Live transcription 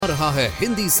रहा है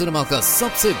हिंदी सिनेमा का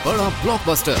सबसे बड़ा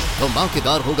ब्लॉकबस्टर।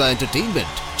 धमाकेदार होगा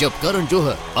एंटरटेनमेंट जब करण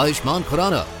जौहर, आयुष्मान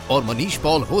खुराना और मनीष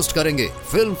पॉल होस्ट करेंगे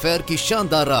फिल्म फेयर की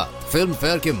शानदार रात। फिल्म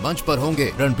फेयर के मंच पर होंगे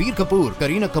रणबीर कपूर,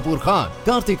 करीना कपूर खान,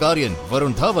 कार्तिक आर्यन,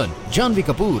 वरुण धवन, जानवी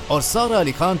कपूर और सारा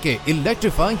अली खान के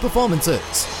इलेक्ट्रीफाइंग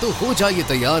परफॉर्मेंसेस। तो हो जाइए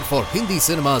तैयार for Hindi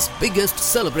cinema's biggest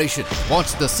celebration.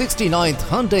 Watch the 69th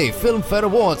Hyundai Film Fair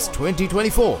Awards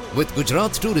 2024 with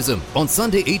Gujarat Tourism on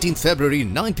Sunday 18th February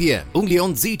 9 p.m. only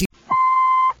on ZT.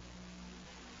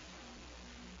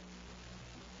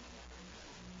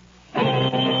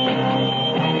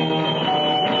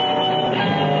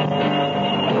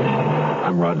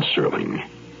 I'm Rod Serling.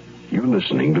 You're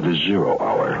listening to the Zero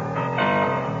Hour.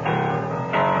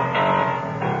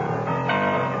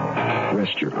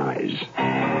 Rest your eyes.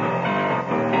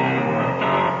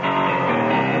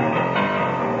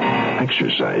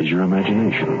 Exercise your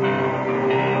imagination.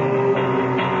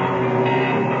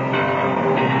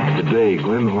 Today,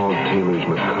 Glenn Hall Taylor's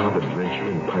macabre adventure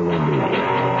in pyromania.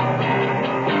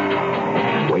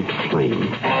 White flame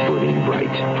burning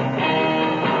bright.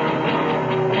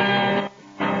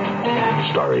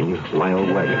 Starring Lyle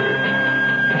Waggoner.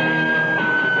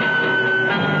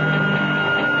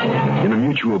 In a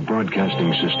Mutual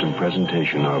Broadcasting System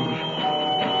presentation of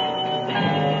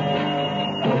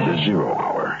The Zero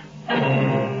Hour.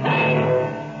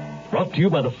 Brought to you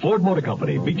by the Ford Motor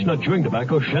Company, Beechnut Chewing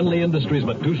Tobacco, Shenley Industries,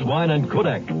 Matuse Wine, and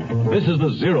Kodak. This is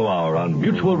The Zero Hour on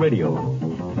Mutual Radio.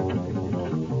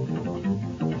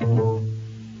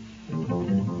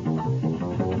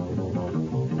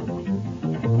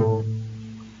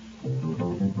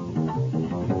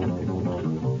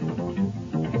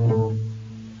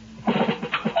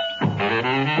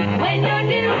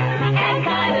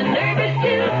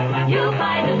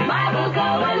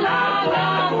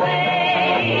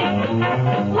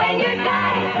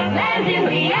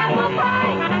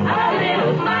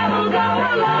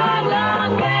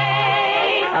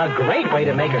 Way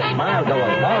to make a smile go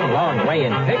a long, long way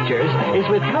in pictures is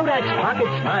with Kodak's Pocket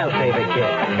Smile Saver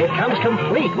Kit. It comes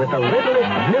complete with the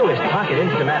littlest, newest pocket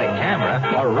Instamatic camera,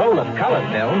 a roll of color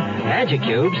film, magic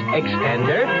cubes,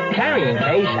 extender, carrying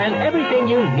case, and everything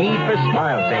you need for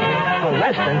smile saving for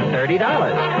less than $30.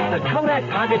 The Kodak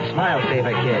Pocket Smile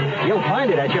Saver Kit. You'll find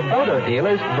it at your photo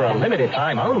dealers for a limited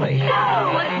time only. So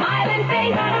a smiling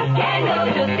face can go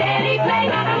to steady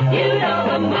place. You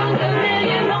know the moon's a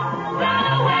million miles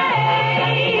away.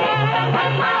 A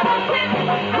smile will quit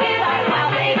with our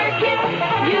smile saver kit.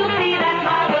 You'll see that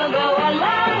smile will go a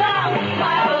long, long,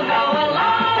 smile will go a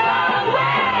long, long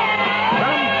way.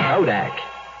 From Kodak.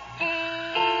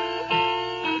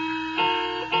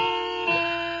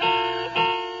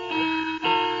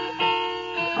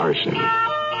 Arson.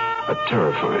 A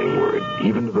terrifying word,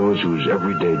 even to those whose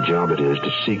everyday job it is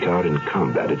to seek out and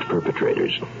combat its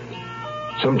perpetrators.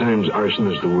 Sometimes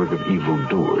arson is the work of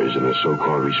evildoers in the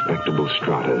so-called respectable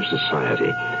strata of society.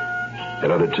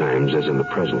 At other times, as in the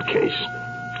present case,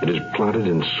 it is plotted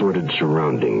in sordid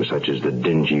surroundings, such as the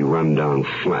dingy, run-down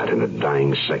flat in a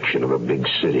dying section of a big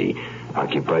city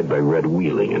occupied by Red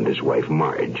Wheeling and his wife,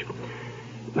 Marge.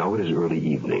 Now it is early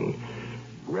evening.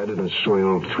 Red in a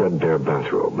soiled, threadbare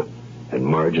bathrobe, and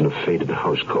Marge in a faded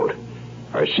housecoat,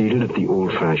 are seated at the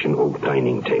old-fashioned oak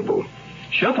dining table.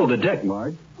 Shuffle the deck,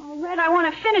 Marge. Red, I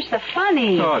want to finish the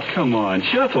funny. Oh, come on,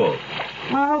 shuffle.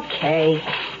 Okay.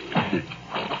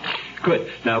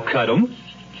 Good. Now cut them.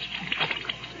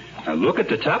 Now look at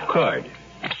the top card.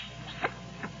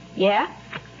 Yeah?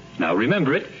 Now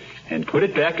remember it and put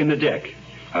it back in the deck.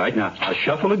 All right, now I'll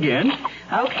shuffle again.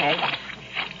 Okay.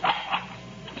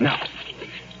 Now,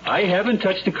 I haven't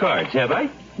touched the cards, have I?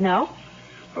 No.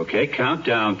 Okay, count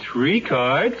down 3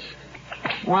 cards.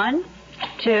 1,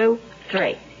 2,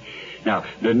 3. Now,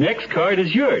 the next card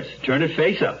is yours. Turn it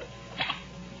face up.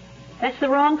 That's the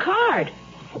wrong card.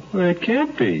 Well, it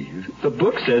can't be. The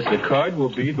book says the card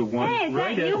will be the one Hey, is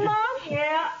right that you, after... Mom?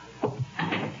 Yeah.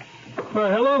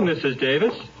 Well, hello, Mrs.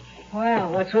 Davis.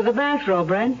 Well, what's with the bathrobe,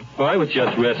 Red? Oh, I was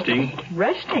just resting.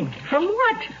 Resting? From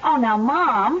what? Oh, now,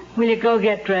 Mom, will you go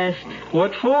get dressed?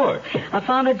 What for? I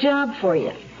found a job for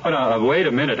you. Oh, now, wait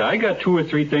a minute. I got 2 or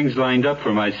 3 things lined up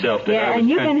for myself. That Yeah, and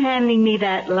you've been handing me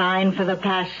that line for the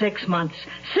past 6 months.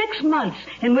 6 months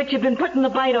in which you've been putting the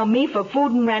bite on me for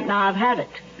food and rent. Now, I've had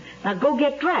it. Now, go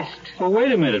get dressed. Well,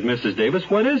 wait a minute, Mrs. Davis.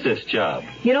 What is this job?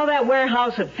 You know that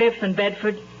warehouse at 5th and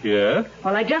Bedford? Yeah?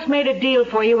 Well, I just made a deal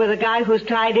for you with a guy who's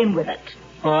tied in with it.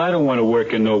 Oh, I don't want to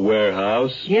work in no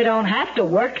warehouse. You don't have to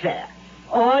work there.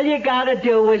 All you gotta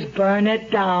do is burn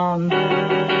it down.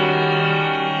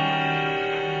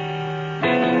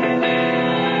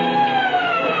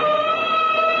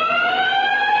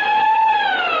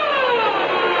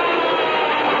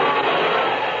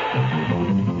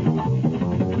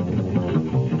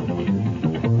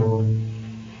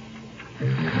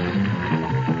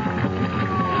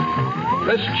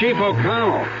 it's Chief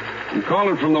O'Connell. I'm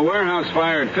calling from the warehouse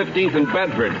fire at 15th and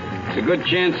Bedford. It's a good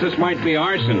chance this might be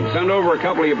arson. Send over a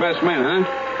couple of your best men, huh?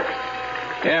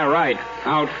 Yeah, right.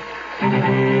 Out.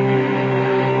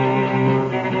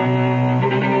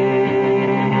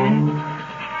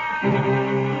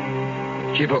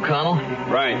 Chief O'Connell?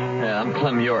 Right. Yeah, I'm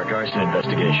Clem York, arson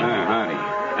investigation. Howdy.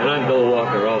 And I'm Bill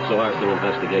Walker, also arson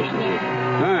investigation chief.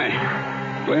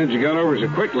 Hi. Glad you got over so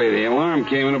quickly. The alarm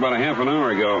came in about a half an hour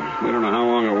ago. We don't know how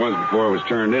long it was before it was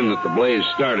turned in that the blaze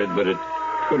started, but it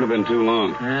couldn't have been too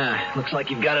long. Yeah, looks like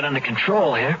you've got it under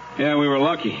control here. Yeah, we were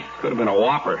lucky. Could have been a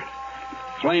whopper.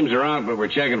 Flames are out, but we're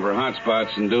checking for hot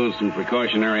spots and doing some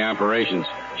precautionary operations.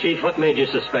 Chief, what made you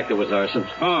suspect it was arson?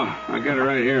 Oh, I got it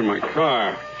right here in my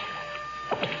car.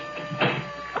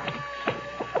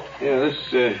 Yeah,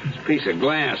 this piece of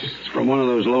glass, it's from one of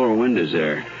those lower windows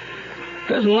there.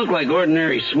 Doesn't look like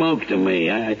ordinary smoke to me.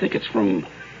 I think it's from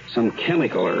some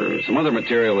chemical or some other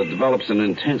material that develops an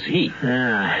intense heat.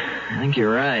 Yeah, I think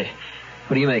you're right.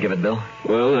 What do you make of it, Bill?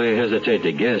 Well, I hesitate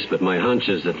to guess, but my hunch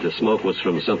is that the smoke was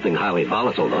from something highly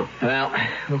volatile, though. Well,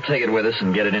 we'll take it with us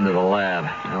and get it into the lab.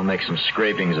 I'll make some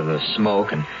scrapings of the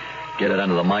smoke and get it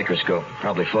under the microscope.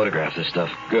 Probably photograph this stuff.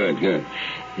 Good.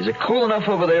 Is it cool enough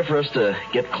over there for us to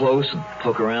get close and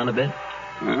poke around a bit?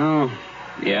 Well,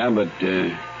 yeah, but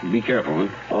be careful,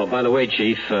 huh? Oh, by the way,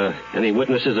 Chief, any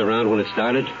witnesses around when it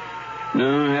started?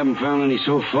 No, I haven't found any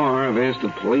so far. I've asked the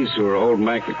police who are holding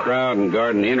back the crowd and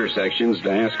guarding the intersections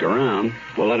to ask around.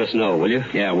 Well, let us know, will you?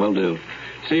 Yeah, will do.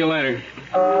 See you later.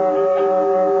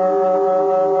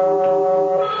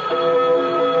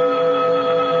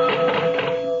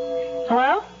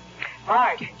 Hello?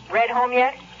 Marge, Red home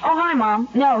yet? Oh, hi, Mom.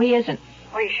 No, he isn't.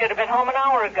 Well, he should have been home an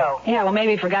hour ago. Yeah, well,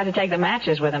 maybe he forgot to take the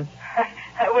matches with him.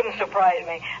 That wouldn't surprise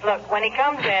me. Look, when he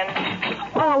comes in...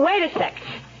 Oh, wait a sec.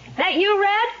 That you,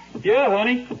 Red? Yeah,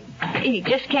 honey. He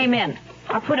just came in.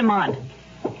 I'll put him on.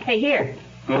 Hey, here.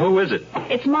 Well, who is it?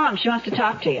 It's Mom. She wants to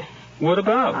talk to you. What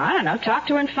about? I don't know. Talk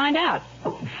to her and find out.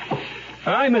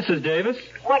 Hi, Mrs. Davis.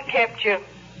 What kept you?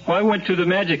 Well, I went to the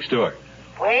magic store.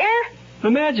 Where? The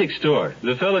magic store.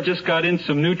 The fella just got in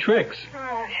some new tricks.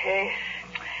 Oh, jeez.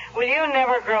 Will you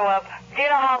never grow up? Do you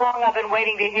know how long I've been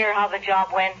waiting to hear how the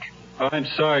job went? I'm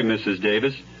sorry, Mrs.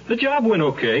 Davis. The job went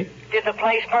okay. Did the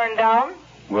place burn down?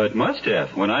 Well, it must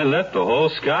have. When I left, the whole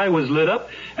sky was lit up,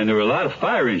 and there were a lot of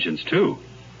fire engines, too.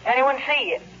 Anyone see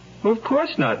you? Well, of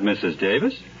course not, Mrs.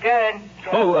 Davis. Good.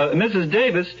 Oh, Mrs.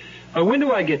 Davis, when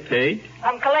do I get paid?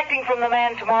 I'm collecting from the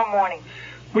man tomorrow morning.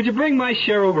 Would you bring my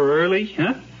share over early,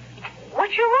 huh?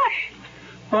 What's your rush?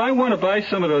 Well, I want to buy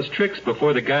some of those tricks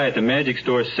before the guy at the magic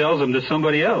store sells them to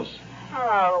somebody else.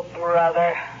 Oh,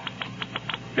 brother.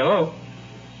 Hello?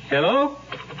 Hello?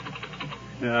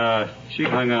 She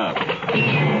hung up.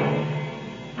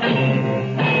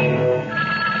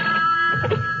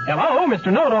 Hello,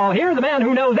 Mr. Know-It-All here, the man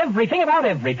who knows everything about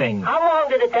everything. How long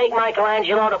did it take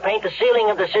Michelangelo to paint the ceiling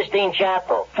of the Sistine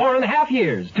Chapel? 4.5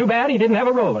 years. Too bad he didn't have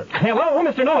a roller. Hello,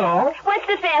 Mr. Know-It-All. What's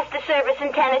the fastest service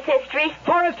in tennis history?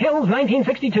 Forest Hills,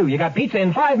 1962. You got pizza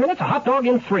in 5 minutes, a hot dog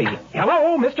in 3.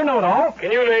 Hello, Mr. Know-It-All.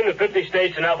 Can you name the 50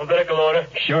 states in alphabetical order?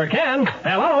 Sure can.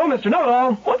 Hello, Mr.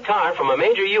 Know-It-All. What car from a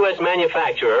major U.S.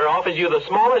 manufacturer offers you the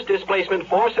smallest displacement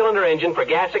 4-cylinder engine for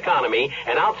gas economy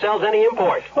and outsells any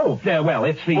import? Oh, well,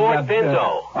 it's the... Ford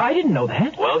Pinto. I didn't know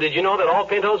that. Well, did you know that all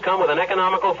Pintos come with an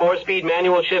economical 4-speed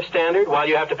manual shift standard while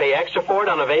you have to pay extra for it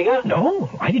on a Vega? No,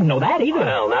 I didn't know that either.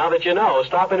 Well, now that you know,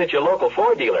 stop in at your local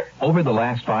Ford dealer. Over the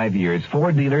last 5 years,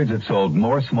 Ford dealers have sold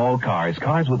more small cars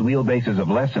with wheelbases of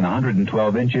less than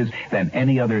 112 inches than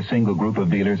any other single group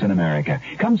of dealers in America.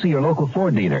 Come see your local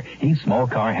Ford dealer. He's small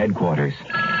car headquarters.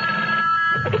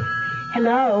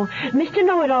 Hello. Mr.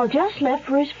 Know-It-All just left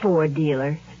for his Ford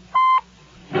dealer.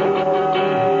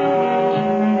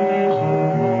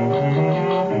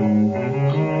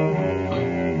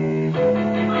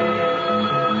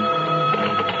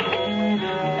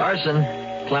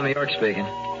 Arson. Clem York speaking.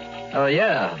 Oh,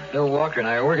 yeah. Bill Walker and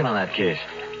I are working on that case.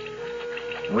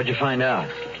 What'd you find out?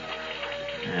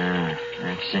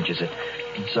 That cinches it.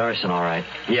 It's arson, all right.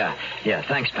 Yeah.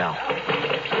 Thanks, pal.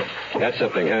 Got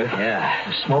something, huh? Yeah.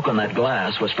 The smoke on that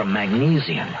glass was from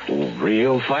magnesium.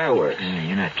 Real fireworks.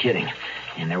 You're not kidding.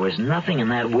 And there was nothing in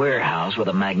that warehouse with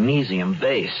a magnesium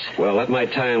base. Well, that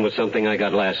might tie in with something I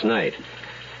got last night.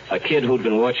 A kid who'd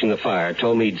been watching the fire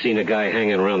told me he'd seen a guy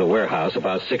hanging around the warehouse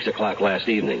about 6 o'clock last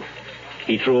evening.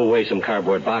 He threw away some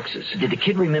cardboard boxes. Did the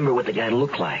kid remember what the guy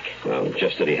looked like? Well,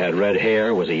 just that he had red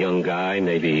hair, was a young guy,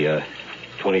 maybe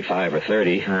 25 or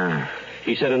 30.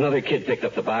 He said another kid picked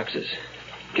up the boxes.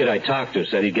 Kid I talked to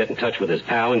said he'd get in touch with his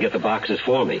pal and get the boxes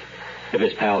for me, if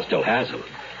his pal still has them.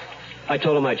 I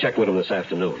told him I'd check with him this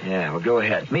afternoon. Yeah, well, go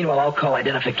ahead. Meanwhile, I'll call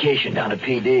identification down to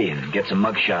PD and get some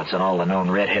mugshots on all the known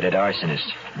red-headed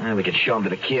arsonists. We could show them to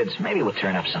the kids. Maybe we'll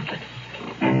turn up something.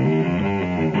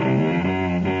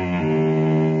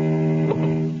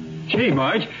 Gee,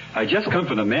 Marge, I just come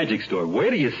from the magic store. Wait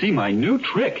till you see my new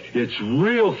trick. It's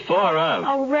real far out.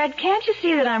 Oh, Red, can't you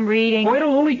see that I'm reading? Oh,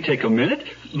 it'll only take a minute.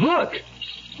 Look.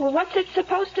 Well, what's it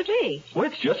supposed to be? Well,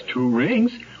 it's just 2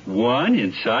 rings, one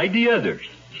inside the other.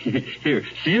 Here,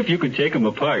 see if you can take them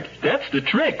apart. That's the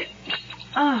trick.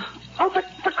 But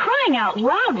for crying out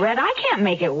loud, Red, I can't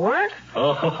make it work.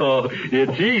 Oh,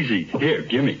 it's easy. Here,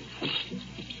 give me.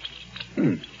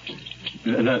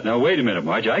 Now, wait a minute,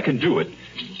 Marge. I can do it.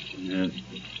 Let's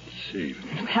see.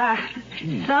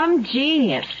 Some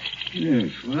genius.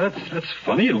 Yes, well, that's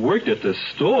funny. It worked at the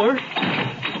store.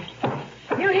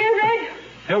 You hear, Red?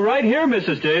 Yeah, right here,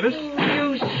 Mrs. Davis.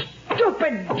 You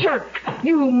stupid jerk.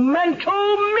 You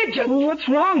mental midget. What's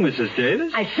wrong, Mrs.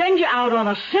 Davis? I send you out on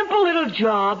a simple little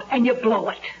job, and you blow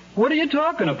it. What are you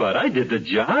talking about? I did the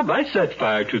job. I set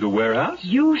fire to the warehouse.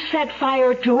 You set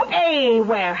fire to a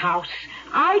warehouse.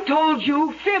 I told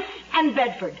you 5th and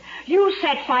Bedford. You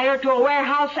set fire to a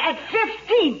warehouse at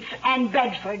 15th and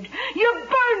Bedford. You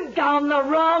burned down the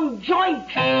wrong joint.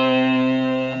 Did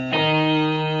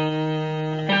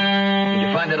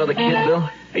you find that other kid, Bill?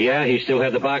 Yeah, he still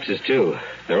had the boxes, too.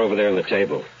 They're over there on the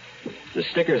table. The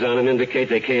stickers on them indicate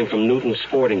they came from Newton's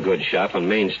Sporting Goods shop on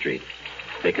Main Street.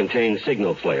 They contain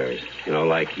signal flares,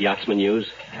 like yachtsmen use.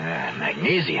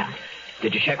 Magnesium.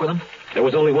 Did you check with him? There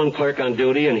was only one clerk on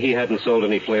duty, and he hadn't sold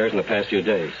any flares in the past few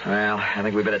days. Well, I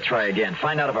think we better try again.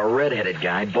 Find out if a red-headed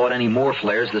guy bought any more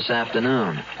flares this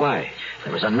afternoon. Why?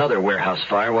 There was another warehouse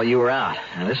fire while you were out,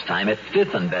 and this time at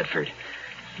 5th and Bedford.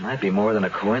 Might be more than a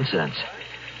coincidence.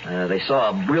 They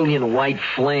saw a brilliant white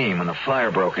flame when the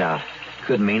fire broke out.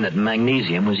 Could mean that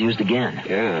magnesium was used again.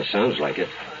 Yeah, sounds like it.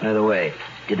 By the way,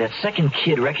 did that second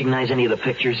kid recognize any of the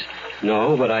pictures?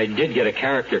 No, but I did get a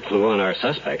character clue on our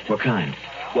suspect. What kind?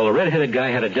 Well, a red-headed guy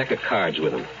had a deck of cards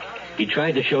with him. He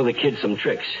tried to show the kid some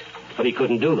tricks, but he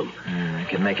couldn't do them. I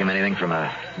could make him anything from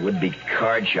a would-be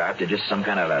card sharp to just some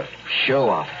kind of a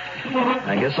show-off.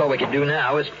 I guess all we can do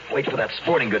now is wait for that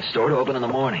sporting goods store to open in the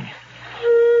morning.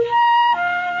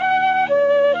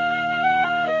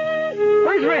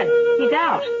 Where's Red? He's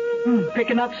out.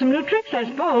 Picking up some new tricks, I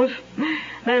suppose.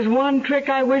 There's one trick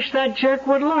I wish that jerk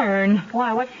would learn.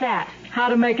 Why, what's that? How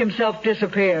to make himself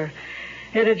disappear.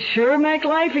 It'd sure make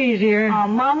life easier. Oh,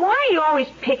 Mom, why are you always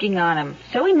picking on him?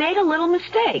 So he made a little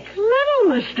mistake.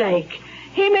 Little mistake?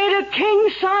 He made a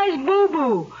king-size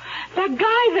boo-boo. The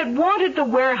guy that wanted the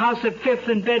warehouse at 5th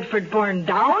and Bedford burned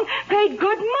down paid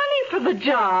good money for the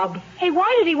job. Hey,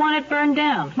 why did he want it burned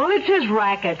down? Well, it's his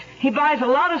racket. He buys a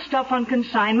lot of stuff on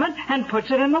consignment and puts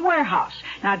it in the warehouse.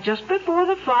 Now, just before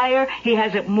the fire, he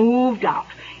has it moved out.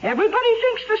 Everybody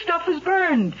thinks the stuff is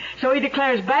burned, so he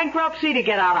declares bankruptcy to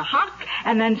get out of hock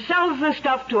and then sells the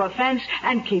stuff to a fence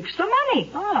and keeps the money.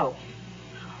 Oh.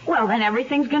 Well, then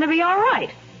everything's going to be all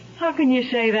right. How can you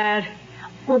say that?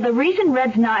 Well, the reason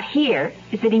Red's not here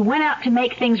is that he went out to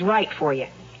make things right for you.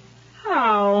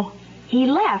 How? He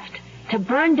left to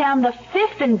burn down the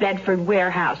 5th and Bedford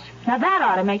warehouse. Now, that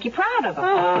ought to make you proud of him.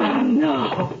 Oh,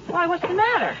 no. Why, what's the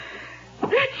matter?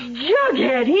 That's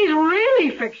Jughead. He's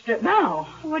really fixed it now.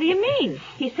 What do you mean?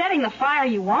 He's setting the fire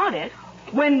you wanted.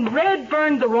 When Red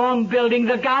burned the wrong building,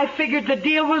 the guy figured the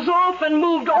deal was off and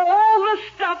moved all the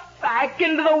stuff back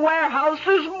into the warehouse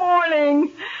this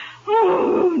morning.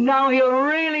 Ooh, now he'll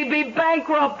really be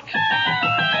bankrupt.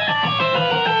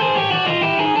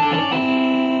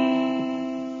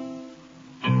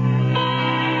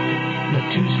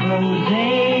 Matou's Rosé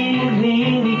is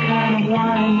any kind of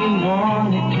wine you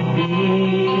want it to be.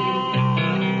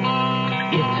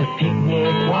 It's a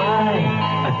picnic wine,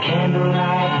 a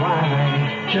candlelight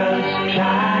wine. Just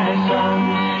try some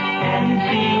and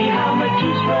see how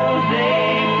Matou's Rosé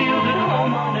feels at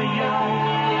home on a yacht,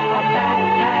 a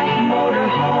backpack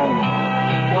motorhome,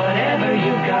 whatever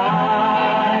you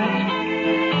got.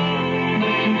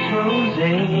 Matou's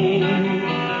Rosé,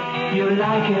 you'll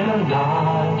like it a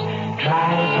lot.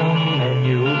 Try some and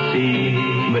you'll see.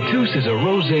 Matou's is a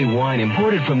rosé wine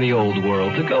imported from the old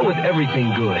world to go with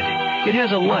everything good. It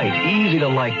has a light,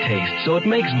 easy-to-like taste, so it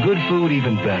makes good food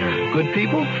even better. Good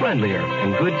people, friendlier.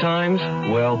 And good times,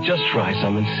 well, just try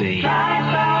some and see. Try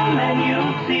some and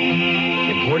you'll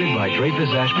see. Imported by Dreyfus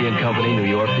Ashby & Company, New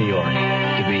York, New York.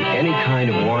 To be any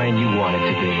kind of wine you want it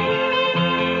to be.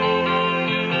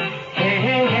 Hey,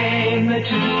 hey, hey, Matou's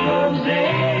Rosé.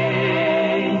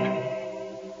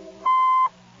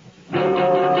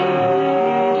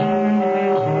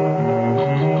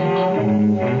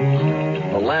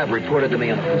 to me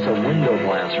on a piece of window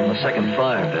glass from the second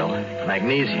fire, Bill.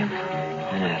 Magnesium.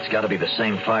 Yeah, it's got to be the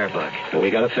same firebug. Well, we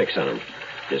got a fix on him.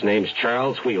 His name's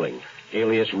Charles Wheeling,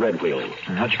 alias Red Wheeling.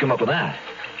 And how'd you come up with that?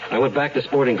 I went back to the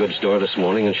sporting goods store this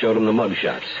morning and showed him the mug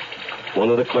shots. One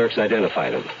of the clerks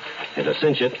identified him. And to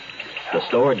cinch it, the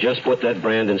store just put that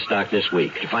brand in stock this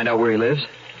week. Did you find out where he lives?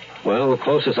 Well, the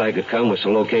closest I could come was to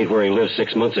locate where he lived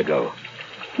 6 months ago.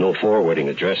 No forwarding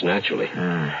address, naturally.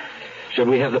 Should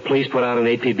we have the police put out an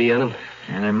APB on him?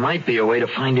 And there might be a way to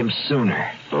find him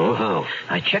sooner. Oh, how?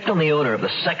 I checked on the owner of the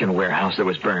second warehouse that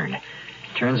was burned.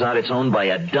 Turns out it's owned by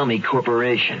a dummy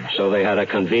corporation. So they had a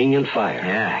convenient fire.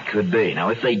 Yeah, could be. Now,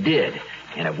 if they did,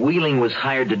 and if Wheeling was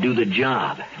hired to do the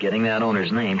job, getting that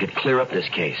owner's name could clear up this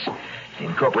case. The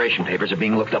incorporation papers are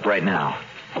being looked up right now.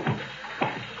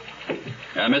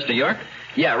 Mr. York?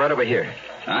 Yeah, right over here.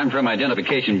 I'm from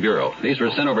Identification Bureau. These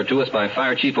were sent over to us by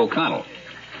Fire Chief O'Connell.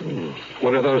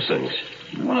 What are those things?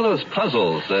 One of those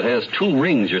puzzles that has 2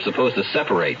 rings you're supposed to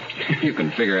separate. You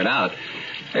can figure it out.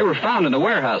 They were found in the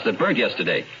warehouse that burnt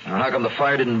yesterday. Well, how come the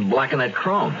fire didn't blacken that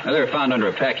chrome? Well, they were found under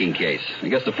a packing case. I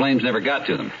guess the flames never got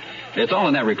to them. It's all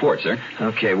in that report, sir.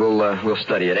 Okay, we'll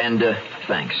study it. And,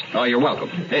 thanks. Oh, you're welcome.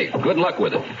 Hey, good luck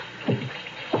with it.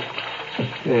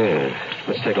 Yeah,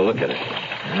 let's take a look at it.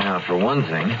 Now, for one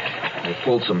thing, they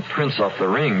pulled some prints off the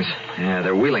rings. Yeah,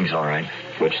 they're Wheeling's all right.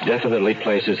 Which definitely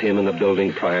places him in the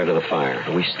building prior to the fire.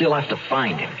 But we still have to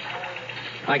find him.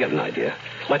 I got an idea.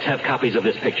 Let's have copies of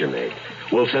this picture made.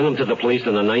 We'll send them to the police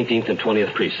in the 19th and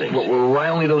 20th precincts. Well, why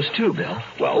only those 2, Bill?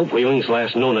 Well, Wheeling's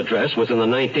last known address was in the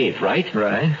 19th, right?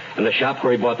 Right. And the shop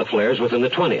where he bought the flares was in the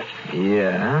 20th.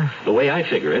 Yeah. The way I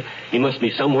figure it, he must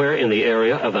be somewhere in the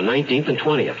area of the 19th and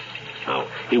 20th. Now,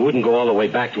 he wouldn't go all the way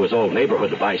back to his old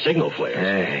neighborhood to buy signal flares.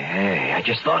 Hey, I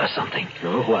just thought of something.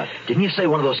 Oh, what? Didn't you say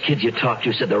one of those kids you talked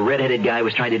to said the red-headed guy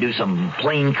was trying to do some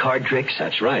playing card tricks?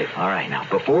 That's right. All right, now,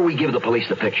 before we give the police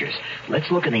the pictures, let's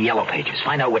look in the yellow pages,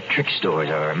 find out what trick stores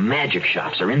or magic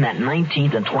shops are in that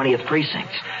 19th and 20th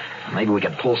precincts. Maybe we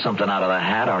could pull something out of the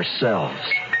hat ourselves.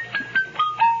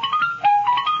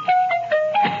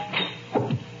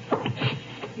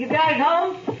 You guys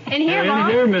home? In here,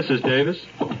 Mom. In here, Mrs. Davis.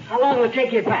 How long will it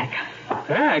take you back?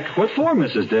 Back? What for,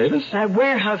 Mrs. Davis? That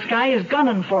warehouse guy is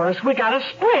gunning for us. We gotta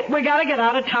split. We gotta get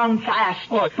out of town fast.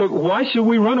 Oh, but why should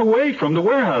we run away from the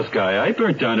warehouse guy? I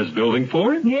burnt down his building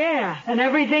for him. Yeah, and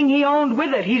everything he owned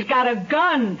with it. He's got a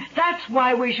gun. That's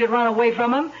why we should run away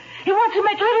from him. He wants to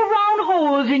make little round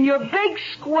holes in your big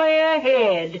square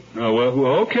head. Oh, well,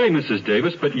 okay, Mrs.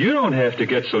 Davis, but you don't have to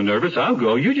get so nervous. I'll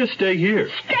go. You just stay here.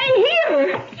 Stay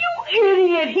here? You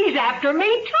idiot. He's after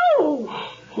me, too.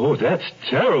 Oh, that's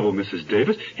terrible, Mrs.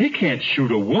 Davis. He can't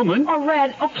shoot a woman. Oh,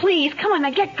 Red, please, come on,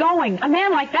 now get going. A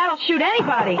man like that'll shoot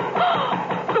anybody.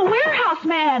 The warehouse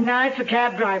man. No, it's the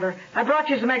cab driver. I brought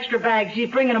you some extra bags. He's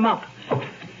bringing them up.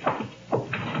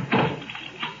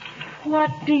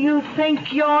 What do you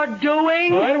think you're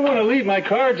doing? Well, I don't want to leave my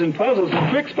cards and puzzles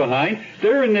and tricks behind.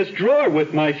 They're in this drawer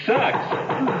with my socks.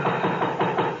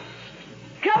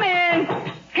 Come in.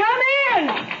 Come in.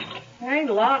 Ain't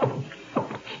locked.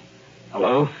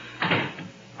 Hello?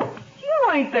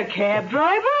 You ain't the cab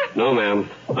driver. No, ma'am.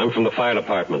 I'm from the fire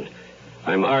department.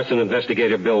 I'm arson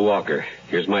investigator Bill Walker.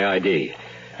 Here's my ID.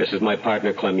 This is my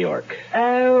partner, Clem York.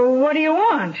 What do you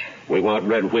want? We want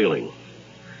Red Wheeling.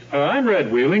 I'm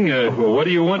Red Wheeling. Well, what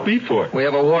do you want me for? We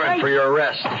have a warrant for your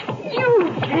arrest.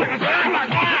 You...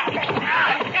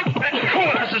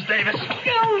 Cool, Mrs. Davis.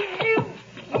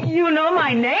 You know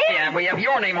my name? Yeah, we have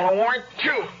your name on a warrant,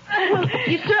 too.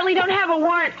 You certainly don't have a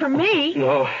warrant for me.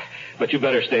 No, but you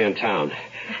better stay in town.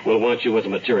 We'll want you as a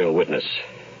material witness.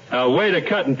 Wait a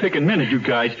cut and pick a minute, you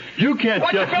guys. You can't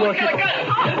just look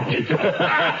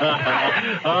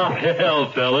Oh,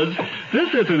 hell, fellas.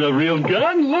 This isn't a real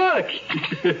gun. Look.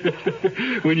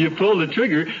 When you pull the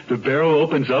trigger, the barrel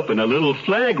opens up and a little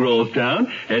flag rolls down,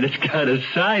 and it's got a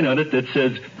sign on it that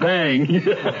says bang.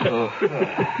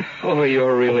 Oh,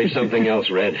 you're really something else,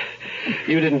 Red.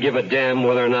 You didn't give a damn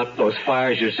whether or not those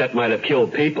fires you set might have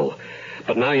killed people.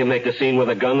 But now you make the scene with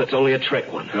a gun that's only a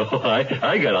trick one. Oh,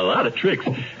 I got a lot of tricks.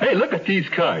 Hey, look at these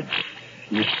cards.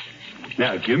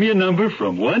 Now, give me a number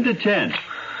from 1 to 10.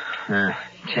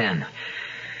 10.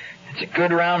 It's a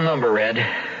good round number, Red.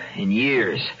 In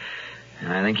years.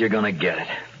 And I think you're going to get it.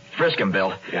 Frisk him,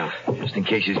 Bill. Yeah. Just in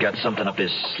case he's got something up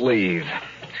his sleeve.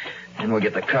 Then we'll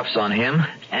get the cuffs on him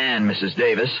and Mrs.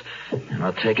 Davis, and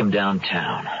we'll take him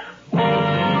downtown.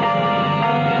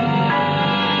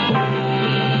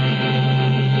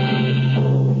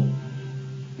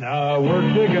 Now I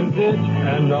work dig and ditch,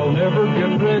 and I'll never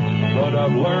get rich, but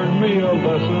I've learned me a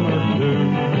lesson or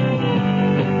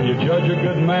two. You judge a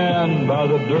good man by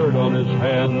the dirt on his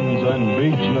hands and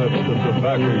beech nuts, the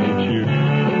tobacco you chew.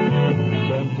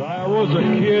 Since I was a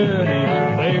kid, each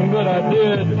thing that I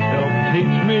did helped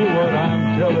teach me what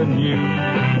I'm telling you.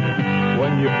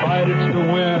 When you fight, it's to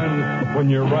win. When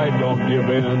you're right, don't give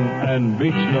in. And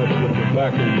beech nuts, the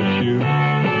tobacco you chew.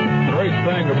 The great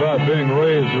thing about being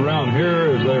raised around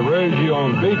here is they raise you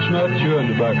on beech nuts, chewing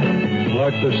tobacco.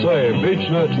 Like they say, beech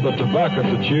nuts, the tobacco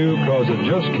to chew, cause it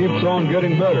just keeps on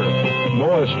getting better,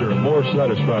 moister, more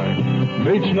satisfying.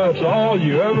 Beech nuts, all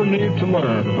you ever need to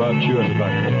learn about chewing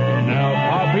tobacco. Now,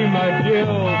 Poppy might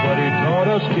yell, but he taught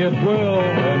us kids well,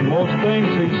 and most things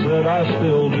he said I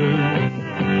still do.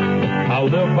 I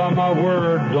live by my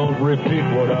word, don't repeat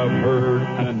what I've heard,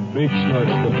 and beech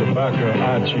nuts, the tobacco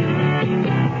I chew.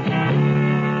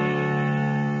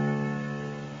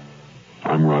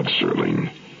 I'm Rod Serling.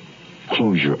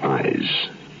 Close your eyes,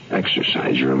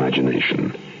 exercise your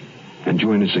imagination, and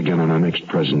join us again on our next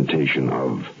presentation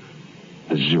of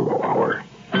The Zero Hour.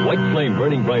 White Flame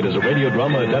Burning Bright is a radio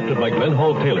drama adapted by Glenn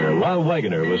Hall Taylor. Lyle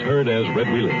Waggoner was heard as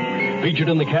Red Wheeling. Featured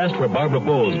in the cast were Barbara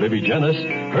Bowles, Bibi Janice,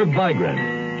 Herb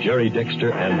Vigran, Jerry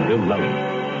Dexter, and Bill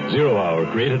Lally. Zero Hour,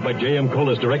 created by J.M.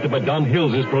 Collis, directed by Don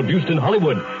Hills, is produced in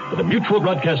Hollywood for the Mutual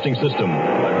Broadcasting System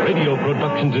by Radio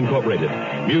Productions Incorporated.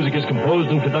 Music is composed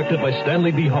and conducted by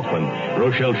Stanley D. Hoffman.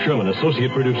 Rochelle Sherman,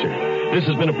 associate producer. This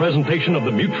has been a presentation of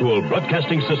the Mutual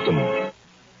Broadcasting System.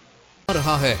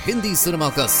 रहा है Hindi cinema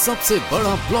का सबसे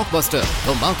बड़ा blockbuster.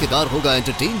 धमाकेदार होगा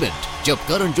entertainment जब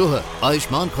करण जौहर,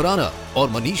 आयुष्मान खुराना और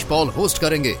Manish Paul host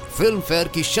करेंगे फिल्म फेयर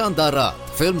की शानदार रात।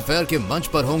 फिल्म फेयर के मंच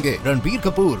पर होंगे रणबीर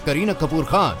कपूर, करीना कपूर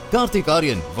खान, कार्तिक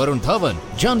आर्यन, वरुण धवन,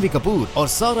 जानवी कपूर और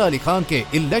सारा अली खान के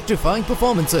इलेक्ट्रीफाइंग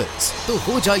परफॉर्मेंसेस। तो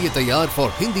हो जाइए तैयार for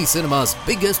Hindi cinema's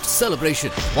biggest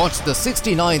celebration. Watch the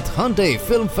 69th Hyundai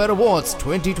Film Fair Awards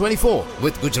 2024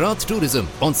 with Gujarat Tourism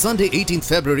on Sunday 18th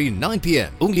February 9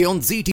 p.m. only on ZT.